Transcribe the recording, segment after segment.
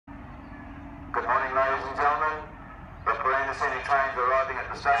Kuranda Scenic trains arriving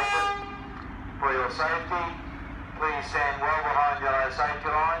at the station. For your safety, please stand well behind yellow safety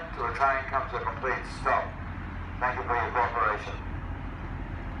line till the train comes to a complete stop. Thank you for your cooperation.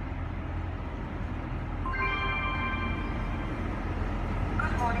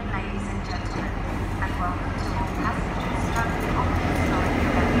 Good morning, ladies and gentlemen, and welcome to all passengers travelling on the historic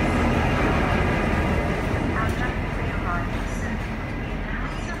Cairns. Our train will be arriving soon.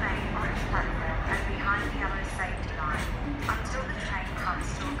 Please remain on the platform and behind the yellow safety line until the train comes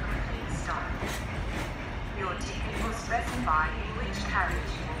to a complete stop. Your ticket will specify in which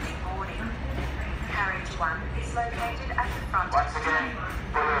carriage you will be boarding. Carriage 1 is located at the front of the train.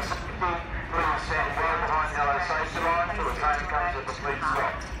 For your safety, please stand well behind yellow safety line till the train comes to a complete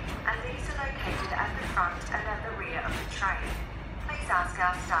stop. And these are located at the front and at the rear of the train. Please ask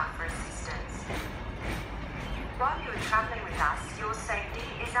our staff for assistance. While you are travelling with us, your safety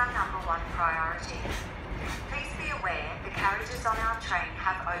is our #1 priority. Please be aware the carriages on our train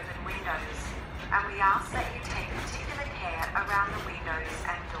have open windows, and we ask that you take particular care around the windows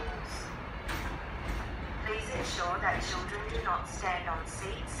and doors. Please ensure that children do not stand on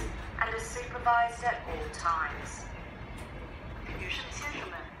seats and are supervised at all times. 女士们、先生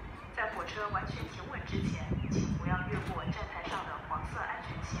们，在火车完全停稳之前，请不要越过站台上的黄色安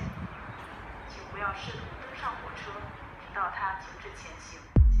全线。请不要试图登上火车，直到它停止前行。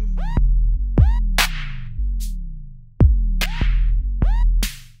谢谢。